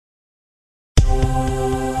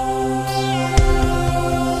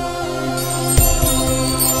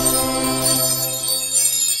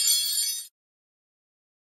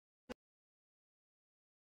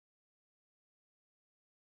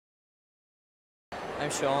I'm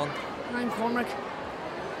Sean. And I'm Cormac.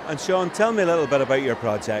 And Sean, tell me a little bit about your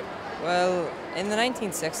project. Well, in the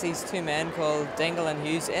 1960s, two men called Dingle and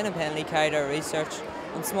Hughes independently carried out research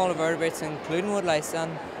on smaller vertebrates, including woodlice,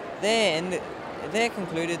 and they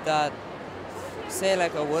concluded that, say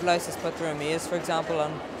like a woodlice is put through a maze, for example,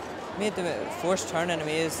 and made the forced turn in a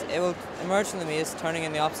maze, it will emerge from the maze turning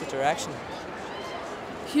in the opposite direction.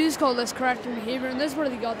 Hughes called this correcting behaviour, and this is where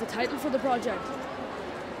they got the title for the project.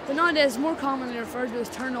 But nowadays, more commonly referred to as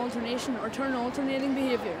turn alternation or turn alternating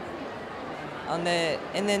behaviour. In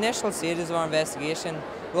the initial stages of our investigation,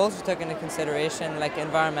 we also took into consideration like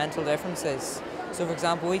environmental differences. So for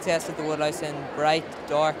example, we tested the woodlice in bright,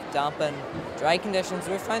 dark, damp and dry conditions.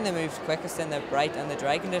 We found they moved quickest in the bright and the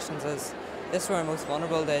dry conditions, as this were most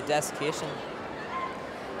vulnerable to desiccation.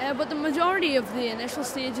 But the majority of the initial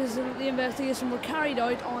stages of the investigation were carried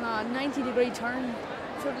out on a 90-degree turn,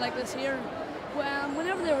 sort of like this here.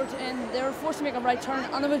 Whenever they were forced to make a right turn,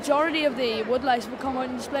 and the majority of the woodlice would come out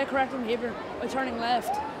and display correcting behaviour by turning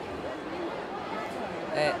left.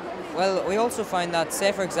 Well, we also found that,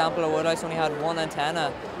 say for example, a woodlice only had one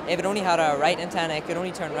antenna. If it only had a right antenna, it could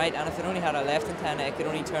only turn right, and if it only had a left antenna, it could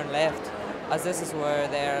only turn left, as this is where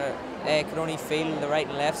they could only feel the right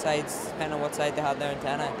and left sides, depending on what side they had their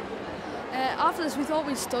antenna. After this, we thought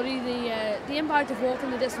we'd study the impact of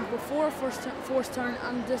walking the distance before a forced turn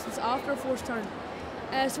and the distance after a forced turn.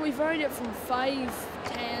 So we varied it from 5,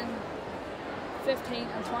 10, 15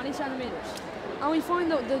 and 20 centimetres. And we found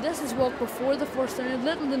that the distance walked before the forced turn had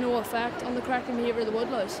little to no effect on the correcting behaviour of the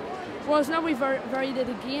woodlice. Whereas now we varied it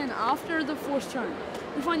again after the forced turn.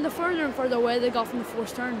 We found the further and further away they got from the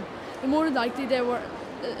forced turn, the more likely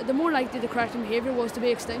the correcting behaviour was to be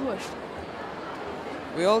extinguished.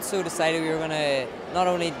 We also decided we were going to not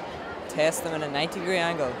only test them in a 90-degree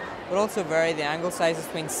angle, but also vary the angle sizes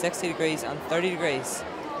between 60 degrees and 30 degrees.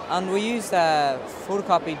 And we used a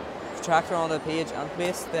photocopied protractor on the page and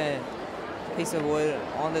placed the piece of wood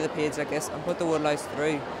onto the page like this and put the woodlice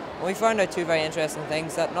through. And we found out two very interesting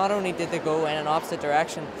things: that not only did they go in an opposite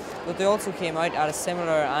direction, but they also came out at a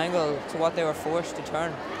similar angle to what they were forced to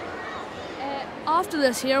turn. After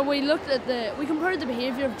this here, we compared the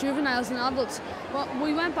behaviour of juveniles and adults. Well,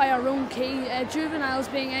 we went by our own key, juveniles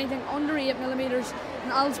being anything under 8mm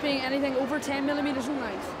and adults being anything over 10mm in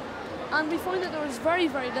length. And we found that there was very,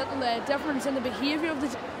 very little difference in the behaviour of the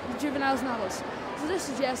juveniles and adults. So this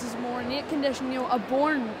suggests it's a more innate condition,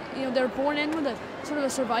 they're born in with it, sort of a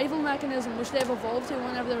survival mechanism which they've evolved to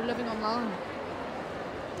whenever they're living on land.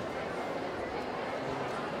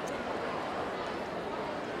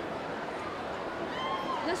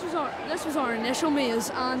 This was our initial maze,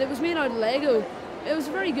 and it was made out of Lego. It was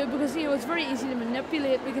very good because it's very easy to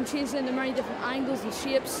manipulate. We can change it into many different angles and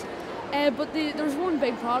shapes. But there was one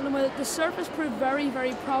big problem with it. The surface proved very,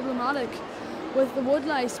 very problematic with the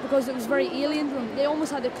woodlice because it was very alien to them. They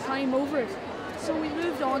almost had to climb over it. So we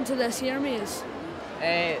moved on to this here maze.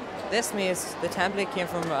 This maze, the template came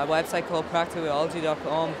from a website called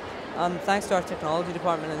practicalbiology.com, and thanks to our technology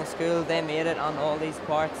department in the school, they made it on all these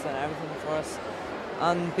parts and everything for us.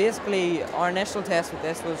 And basically our initial test with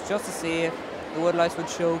this was just to see if the woodlice would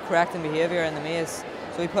show correcting behaviour in the maze.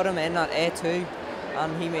 So we put him in at A2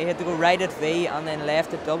 and he had to go right at V and then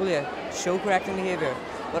left at W to show correcting behaviour.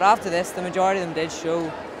 But after this, the majority of them did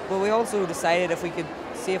show. But we also decided if we could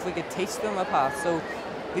teach them a path. So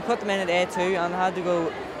we put them in at A2 and had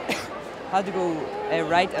to go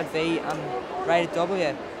right at V and right at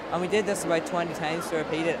W. And we did this about 20 times to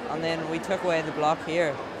repeat it, and then we took away the block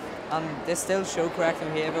here. And they still show correcting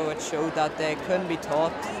behaviour, which showed that they couldn't be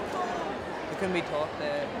taught. They couldn't be taught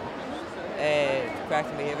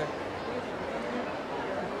correcting behaviour.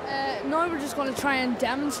 Now we're just going to try and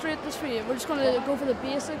demonstrate this for you. We're just going to go for the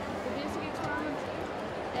basic experiment.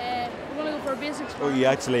 We're going to go for a basic experiment. Oh, you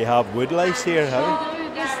actually have woodlice here, have you?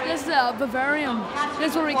 This is a vivarium.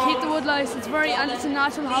 This is where we keep the woodlice. It's a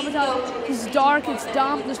natural habitat. It's dark, it's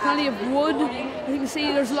damp. There's plenty of wood. As you can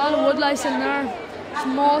see, there's a lot of woodlice in there. It's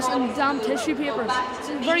moss and damp tissue paper. It's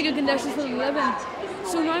in very good conditions for them to live in.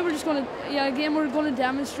 So now we're just going to, we're going to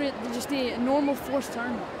demonstrate just the normal forced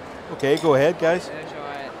turn. Okay, go ahead, guys. There's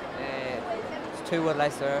two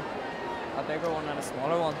woodlice there, a bigger one and a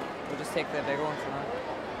smaller one. We'll just take the bigger one for now.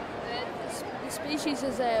 The species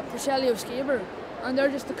is Procellio, and they're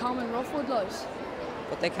just the common rough woodlice.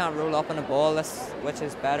 But they can't roll up in a ball, which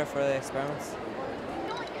is better for the experiments.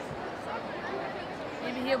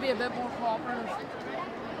 Maybe he'll be a bit more cooperative.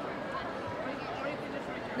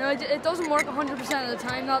 No, it doesn't work 100% of the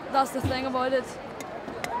time. That's the thing about it.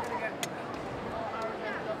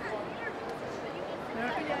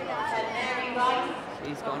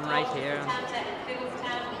 He's going right here.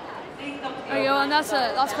 There you go, and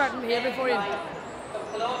that's correct behaviour for you.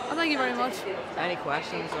 Well, thank you very much. Any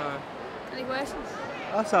questions or? Any questions?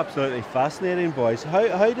 That's absolutely fascinating, boys.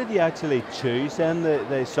 How did you actually choose then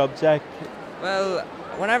the subject? Well,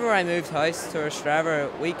 whenever I moved house to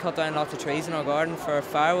Strava, we cut down lots of trees in our garden for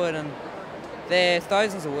firewood, and the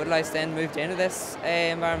thousands of woodlice then moved into this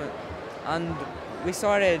environment. And we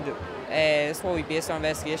started, this is what we based our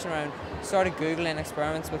investigation around, started Googling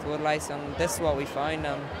experiments with woodlice, and this is what we found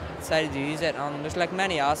and decided to use it. And there's like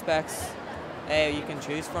many aspects you can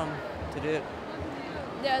choose from to do it.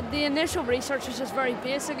 The initial research was just very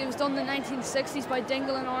basic. It was done in the 1960s by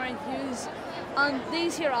Dingle and Orion Hughes. And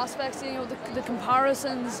these here aspects, you know, the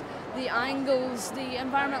comparisons, the angles, the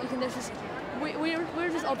environmental conditions, we're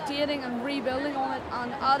just updating and rebuilding on it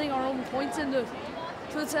and adding our own points into it.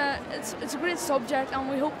 So it's a great subject, and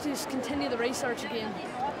we hope to just continue the research again.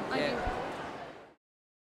 Thank you.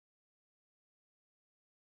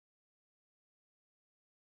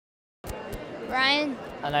 Ryan.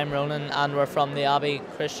 And I'm Ronan, and we're from the Abbey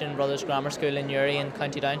Christian Brothers Grammar School in Newry in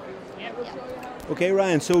County Down. Okay,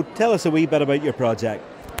 Ryan, so tell us a wee bit about your project.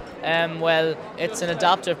 Well, it's an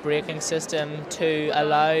adaptive braking system to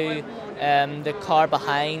allow the car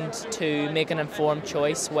behind to make an informed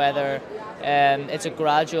choice whether it's a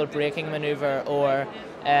gradual braking manoeuvre or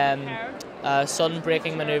a sudden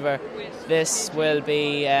braking manoeuvre. This will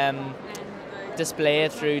be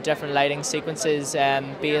displayed through different lighting sequences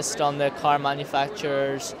based on the car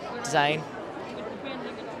manufacturer's design.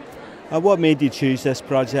 What made you choose this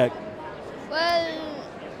project? Well,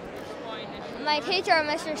 my teacher,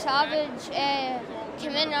 Mr. Savage,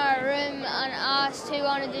 came in our room and asked who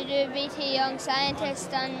wanted to do BT Young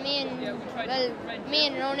Scientist, and me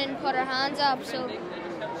and Ronan put our hands up, so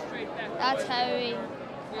that's how we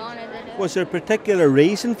wanted to do it. Was there a particular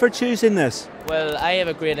reason for choosing this? Well, I have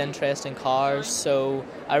a great interest in cars, so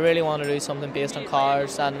I really want to do something based on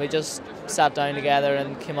cars, and we just sat down together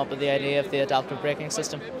and came up with the idea of the adaptive braking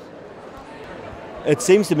system. It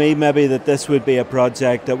seems to me maybe that this would be a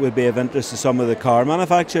project that would be of interest to some of the car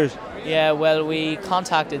manufacturers. Yeah, well, we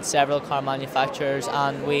contacted several car manufacturers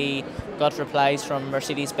and we got replies from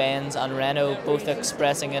Mercedes-Benz and Renault, both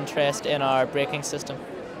expressing interest in our braking system.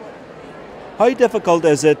 How difficult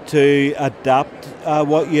is it to adapt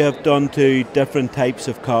what you have done to different types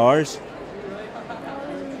of cars?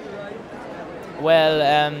 Well,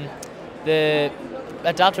 the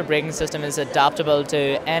adaptive braking system is adaptable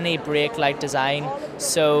to any brake-like design,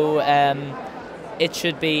 so it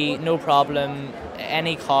should be no problem.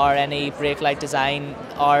 Any car, any brake-like design,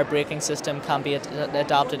 our braking system can be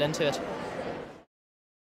adapted into it.